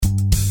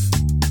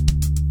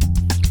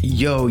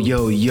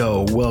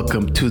Yo,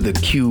 welcome to the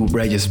Q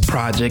Reyes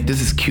Project.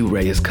 This is Q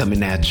Reyes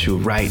coming at you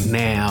right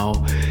now.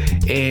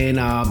 And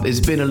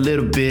it's been a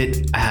little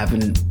bit. I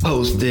haven't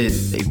posted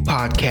a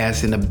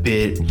podcast in a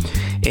bit.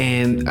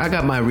 And I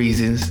got my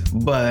reasons.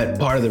 But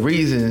part of the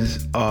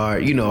reasons are,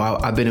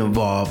 I've been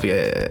involved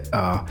in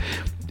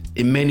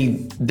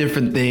many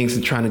different things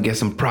and trying to get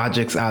some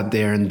projects out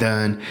there and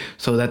done.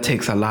 So that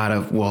takes a lot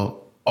of,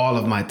 all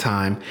of my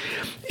time.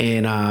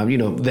 And,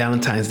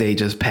 Valentine's Day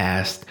just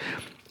passed.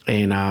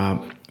 And, I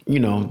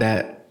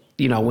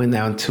went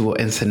down to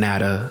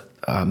Ensenada,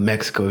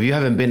 Mexico. If you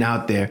haven't been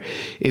out there,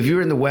 if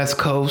you're in the West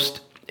Coast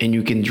and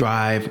you can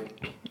drive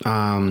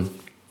down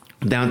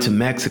to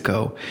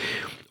Mexico,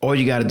 all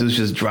you got to do is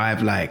just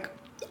drive like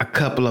a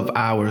couple of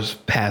hours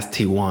past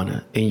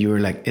Tijuana and you're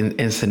like in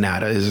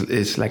Ensenada.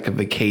 It's like a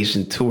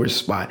vacation tourist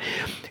spot.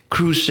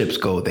 Cruise ships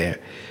go there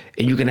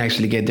and you can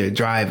actually get there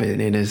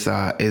driving, and it's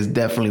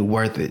definitely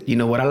worth it. You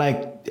know what I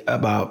like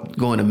about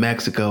going to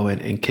Mexico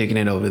and kicking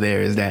it over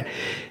there is that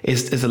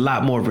it's a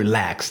lot more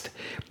relaxed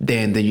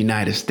than the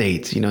United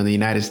States. The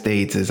United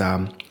States is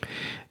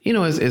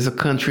is a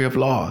country of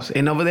laws,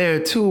 and over there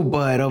too.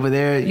 But over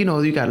there,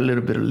 you got a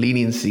little bit of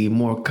leniency,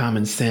 more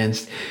common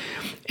sense,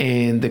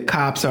 and the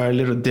cops are a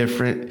little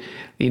different.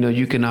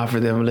 You can offer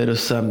them a little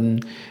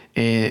something,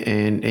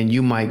 and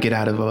you might get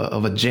out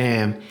of a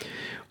jam.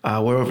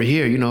 Where over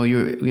here,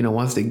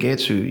 once they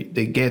get you.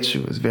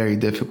 It's very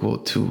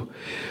difficult to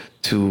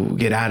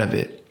get out of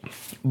it.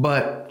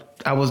 But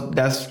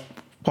that's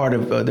part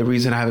of the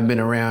reason I haven't been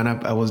around.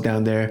 I was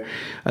down there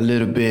a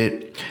little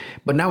bit,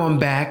 but now I'm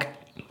back,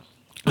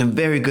 and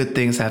very good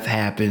things have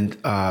happened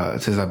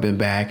since I've been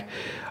back.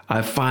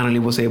 I finally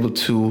was able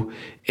to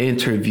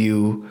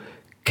interview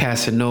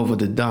Kasinova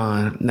the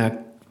Don. Now,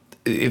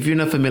 if you're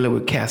not familiar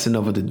with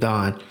Kasinova the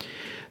Don,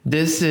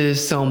 this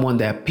is someone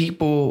that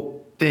people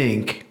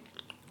think,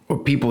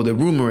 the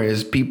rumor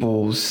is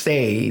people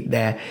say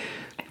that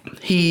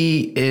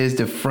he is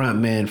the front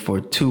man for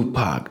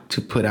Tupac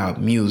to put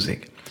out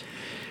music.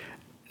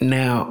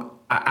 Now,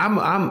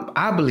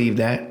 I believe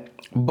that,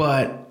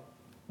 but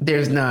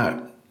there's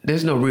no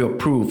real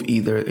proof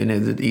in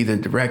either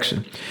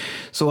direction.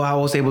 So I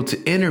was able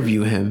to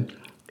interview him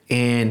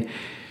and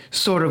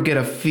sort of get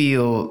a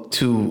feel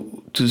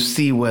to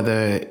see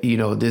whether,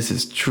 this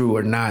is true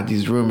or not,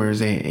 these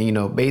rumors.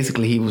 And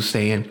basically he was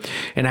saying,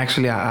 and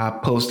actually I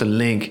post a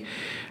link.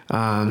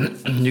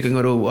 You can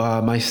go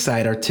to my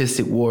site,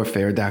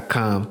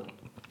 artisticwarfare.com.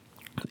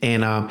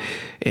 And I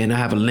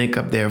have a link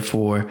up there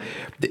for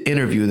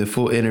the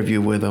full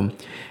interview with him.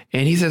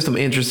 And he said some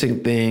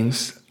interesting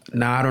things.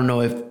 Now, I don't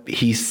know if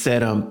he set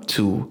them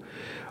to,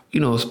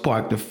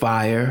 spark the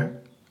fire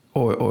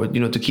or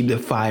to keep the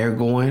fire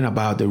going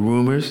about the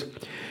rumors,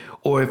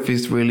 or if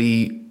it's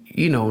really,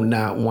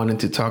 not wanting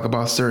to talk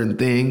about certain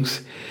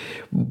things.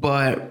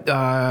 But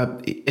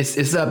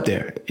it's up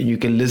there and you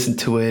can listen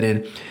to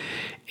it.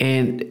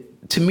 And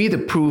to me, the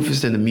proof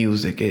is in the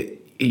music.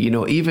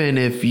 Even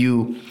if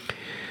you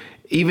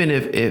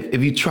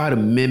try to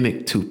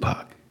mimic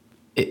Tupac,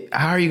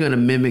 how are you going to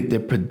mimic the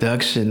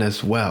production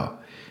as well?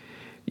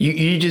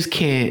 You just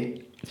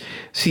can't.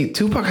 See,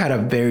 Tupac had a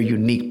very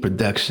unique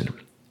production.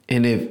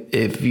 And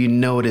if you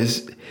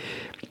notice,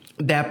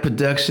 that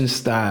production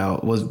style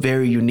was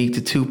very unique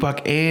to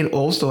Tupac and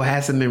also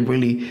hasn't been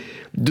really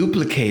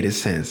duplicated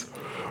since.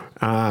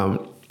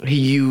 He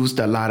used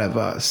a lot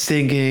of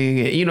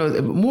singing,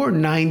 more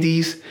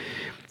 90s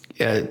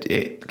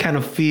kind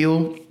of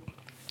feel.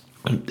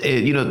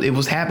 It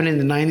was happening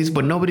in the 90s,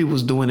 but nobody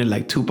was doing it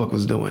like Tupac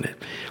was doing it.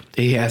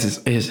 He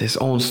has his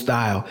own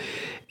style.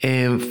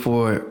 And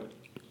for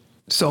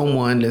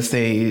someone, let's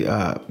say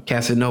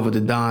Kasinova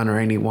the Don or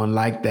anyone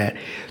like that,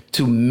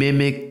 to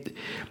mimic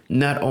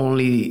not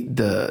only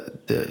the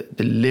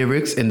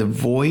lyrics and the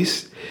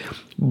voice,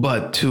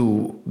 but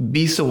to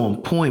be so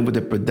on point with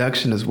the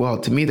production as well.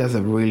 To me, that's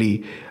a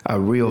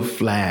real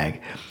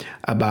flag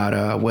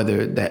about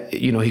whether that,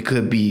 he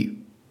could be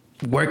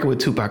working with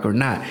Tupac or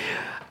not.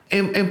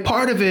 And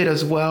part of it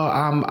as well,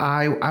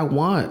 I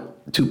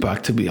want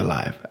Tupac to be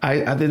alive.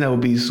 I think that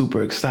would be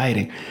super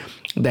exciting,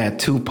 that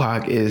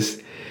Tupac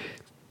is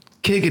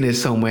kicking it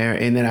somewhere,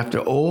 and then after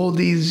all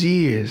these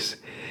years,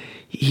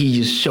 he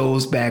just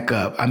shows back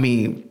up. I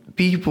mean,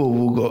 people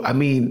will go. I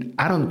mean,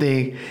 I don't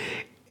think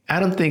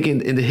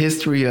in the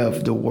history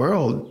of the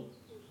world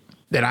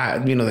that I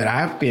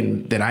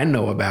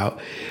know about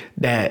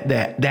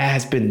that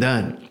has been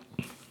done.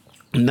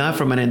 Not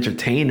from an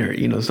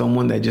entertainer,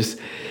 someone that just.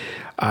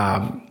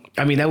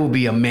 That would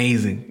be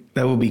amazing.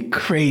 That would be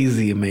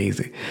crazy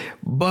amazing.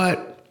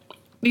 But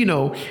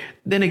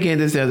then again,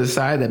 there's the other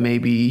side that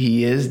maybe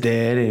he is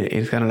dead, and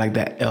it's kind of like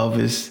that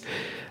Elvis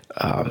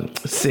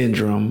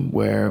syndrome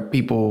where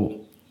people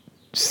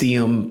see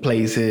him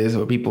places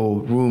or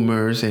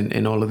rumors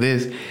and all of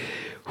this.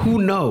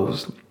 Who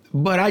knows?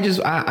 But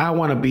I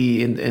want to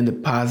be in the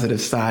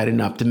positive side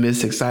and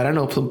optimistic side. I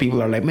know some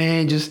people are like,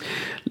 man, just,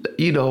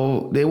 they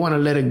want to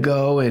let it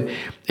go and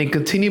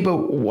continue.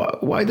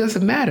 But why does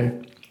it matter?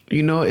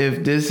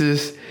 If this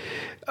is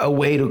a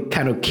way to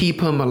kind of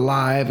keep him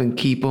alive and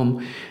keep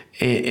him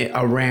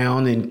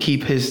around and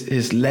keep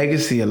his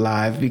legacy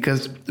alive.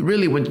 Because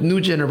really, when new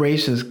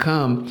generations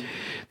come,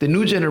 the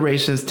new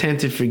generations tend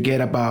to forget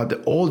about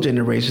the old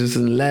generations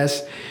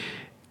unless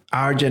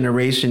our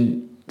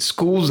generation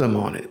schools them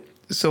on it.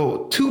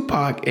 So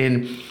Tupac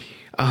in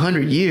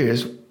 100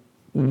 years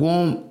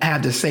won't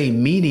have the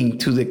same meaning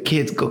to the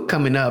kids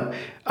coming up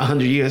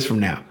 100 years from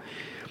now,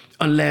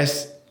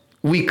 unless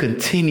we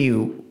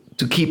continue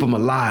to keep them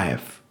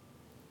alive,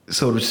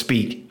 so to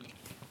speak.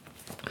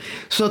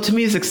 So to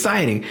me, it's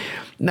exciting.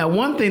 Now,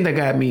 one thing that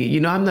got me,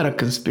 I'm not a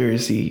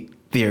conspiracy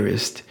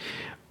theorist.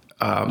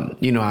 That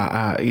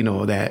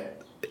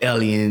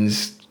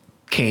aliens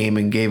came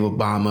and gave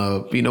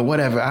Obama,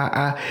 whatever.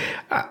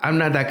 I'm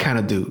not that kind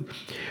of dude.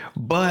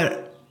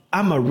 But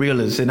I'm a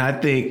realist, and I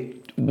think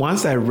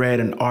once I read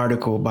an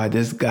article by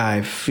this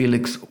guy,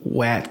 Felix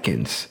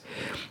Watkins,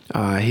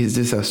 he's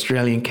this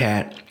Australian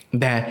cat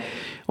that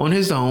on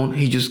his own,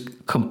 he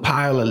just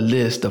compiled a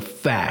list of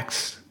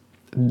facts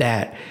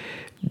that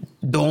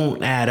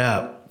don't add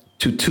up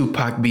to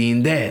Tupac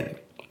being dead.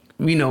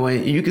 And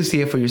you can see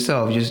it for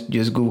yourself.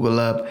 Just Google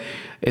up.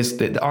 It's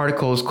the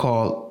article is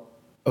called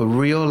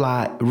Real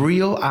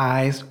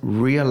Eyes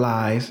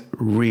Realize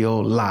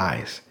Real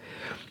Lies.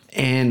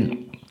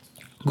 And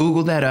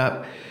Google that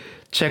up.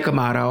 Check them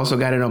out. I also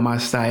got it on my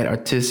site,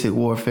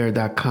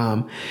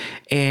 artisticwarfare.com.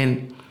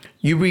 And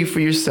you read for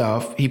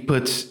yourself. He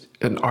puts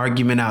an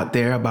argument out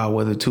there about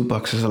whether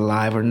Tupac is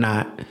alive or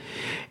not.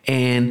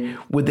 And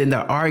within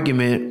the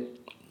argument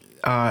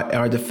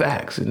are the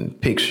facts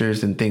and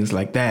pictures and things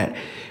like that.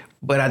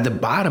 But at the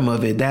bottom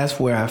of it, that's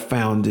where I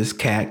found this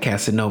cat,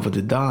 Kasinova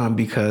the Don,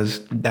 because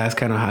that's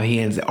kind of how he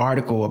ends the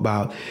article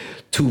about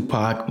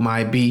Tupac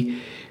might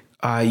be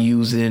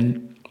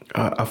using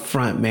a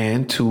front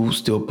man to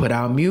still put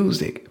out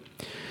music.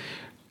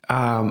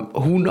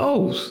 Who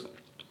knows?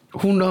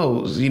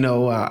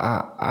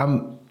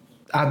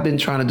 I've been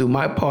trying to do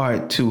my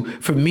part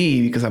for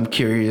me, because I'm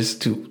curious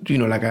to,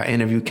 like I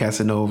interviewed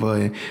Kasinova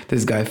and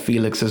this guy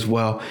Felix as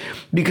well,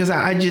 because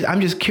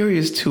I'm just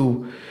curious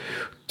to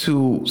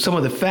some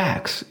of the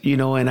facts,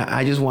 and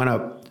I just want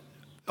to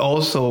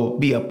also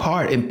be a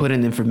part and put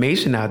in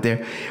information out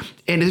there.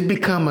 And it's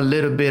become a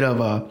little bit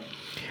of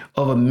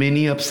a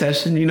mini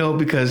obsession,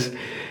 because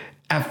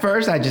at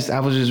first I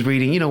was just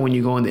reading, when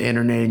you go on the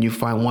internet and you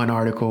find one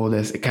article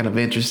that's kind of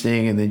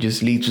interesting and then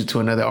just leads you to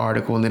another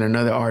article and then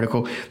another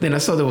article. Then I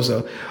saw there was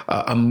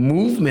a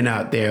movement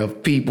out there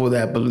of people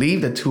that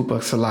believe that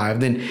Tupac's alive.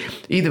 Then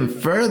even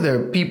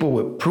further, people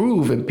with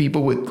proof and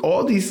people with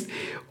all these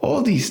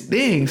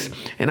things.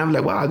 And I'm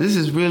like, wow, this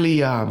is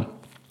really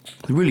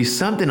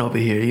something over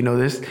here.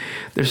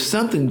 There's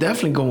something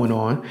definitely going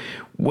on,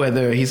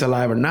 whether he's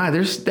alive or not.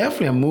 There's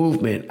definitely a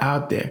movement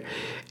out there.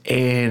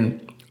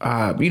 And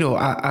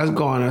I've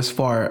gone as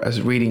far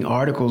as reading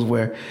articles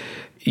where,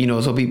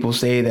 some people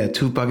say that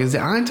Tupac is the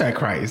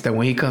Antichrist, that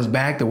when he comes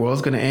back, the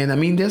world's going to end. I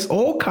mean, there's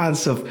all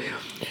kinds of,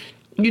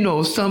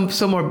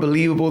 some are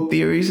believable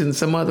theories and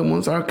some other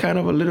ones are kind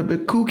of a little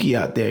bit kooky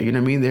out there. You know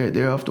what I mean?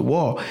 They're off the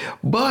wall.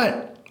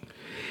 But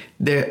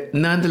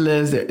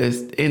nonetheless,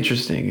 it's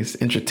interesting. It's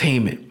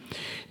entertainment.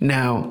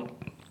 Now,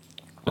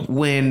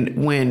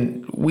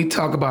 when we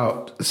talk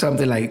about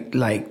something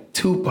like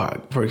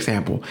Tupac, for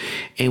example,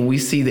 and we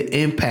see the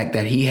impact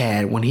that he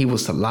had when he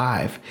was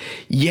alive,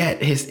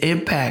 yet his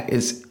impact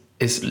is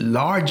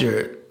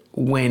larger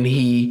when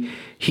he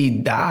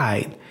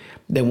died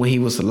than when he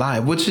was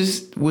alive, which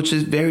is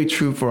very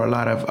true for a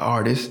lot of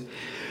artists.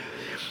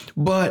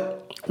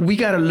 But we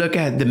got to look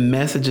at the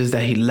messages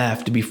that he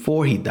left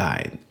before he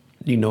died.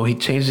 He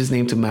changed his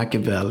name to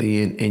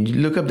Machiavelli, and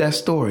you look up that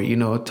story.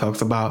 It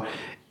talks about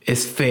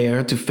it's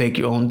fair to fake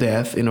your own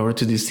death in order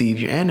to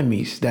deceive your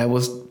enemies. That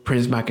was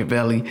Prince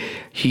Machiavelli.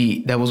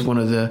 That was one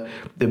of the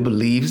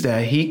beliefs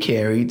that he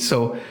carried.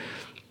 So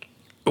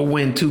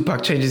when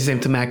Tupac changes his name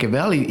to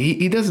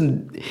Machiavelli,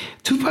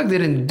 Tupac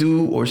didn't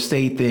do or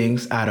say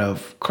things out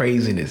of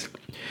craziness.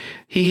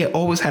 He had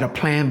always had a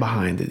plan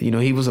behind it.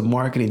 He was a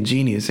marketing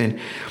genius. And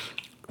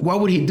why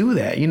would he do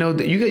that?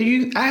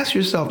 You ask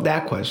yourself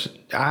that question.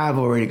 I've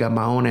already got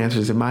my own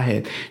answers in my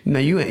head. Now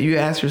you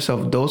ask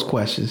yourself those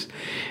questions,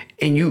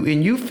 and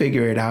you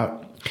figure it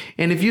out.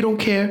 And if you don't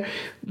care,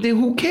 then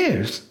who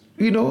cares?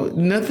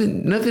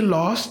 Nothing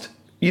lost.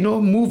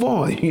 Move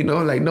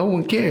on. Like no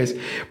one cares.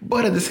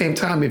 But at the same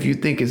time, if you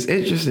think it's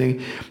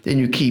interesting, then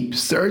you keep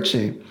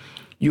searching,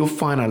 you'll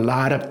find a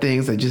lot of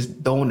things that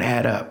just don't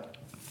add up.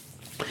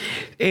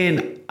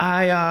 And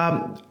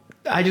I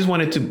just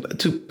wanted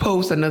to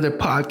post another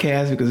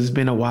podcast because it's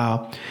been a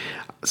while.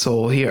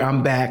 So here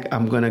I'm back.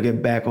 I'm going to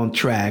get back on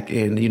track.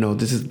 And,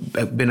 this has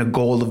been a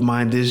goal of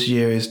mine this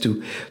year is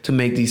to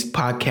make these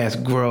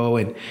podcasts grow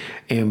and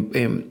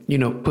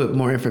put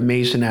more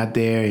information out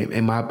there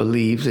and my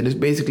beliefs. And it's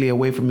basically a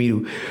way for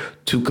me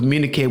to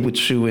communicate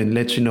with you and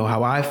let you know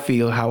how I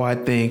feel, how I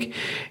think.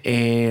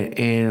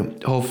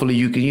 And hopefully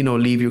you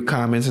can, leave your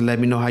comments and let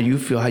me know how you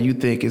feel, how you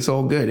think. It's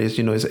all good.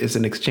 It's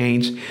an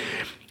exchange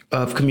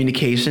of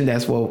communication.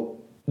 That's what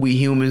we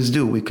humans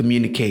do. We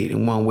communicate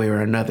in one way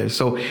or another.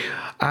 So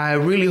I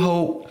really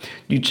hope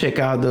you check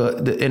out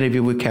the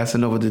interview with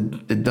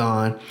Kasinova, the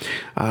Don.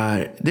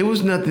 There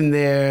was nothing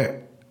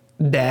there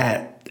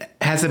that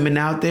hasn't been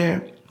out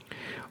there,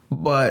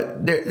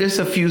 but there's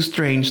a few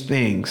strange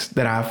things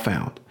that I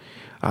found.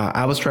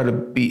 I was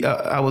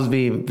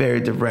being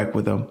very direct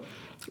with him,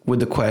 with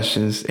the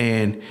questions,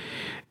 and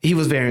he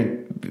was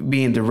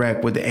being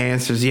direct with the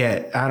answers.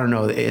 Yet I don't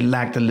know, it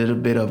lacked a little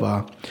bit of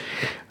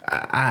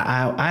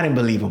I didn't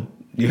believe him.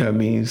 You know what I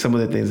mean? Some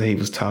of the things that he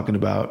was talking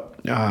about.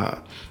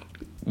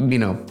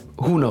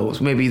 Who knows?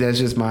 Maybe that's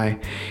just my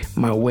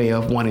way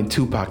of wanting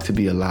Tupac to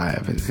be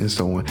alive and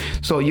so on.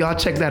 So y'all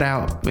check that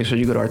out. Make sure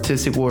you go to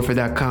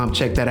artisticwarfare.com.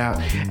 Check that out.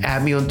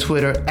 Add me on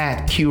Twitter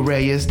at Q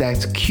Reyes.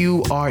 That's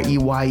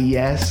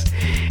QREYES.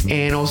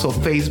 And also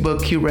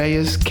Facebook, Q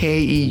Reyes,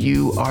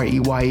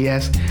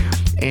 KEUREYES.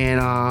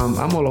 And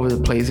I'm all over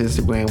the place,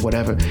 Instagram,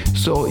 whatever.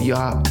 So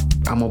y'all,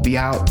 I'm going to be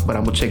out, but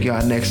I'm going to check y'all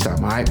out next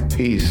time. All right?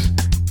 Peace.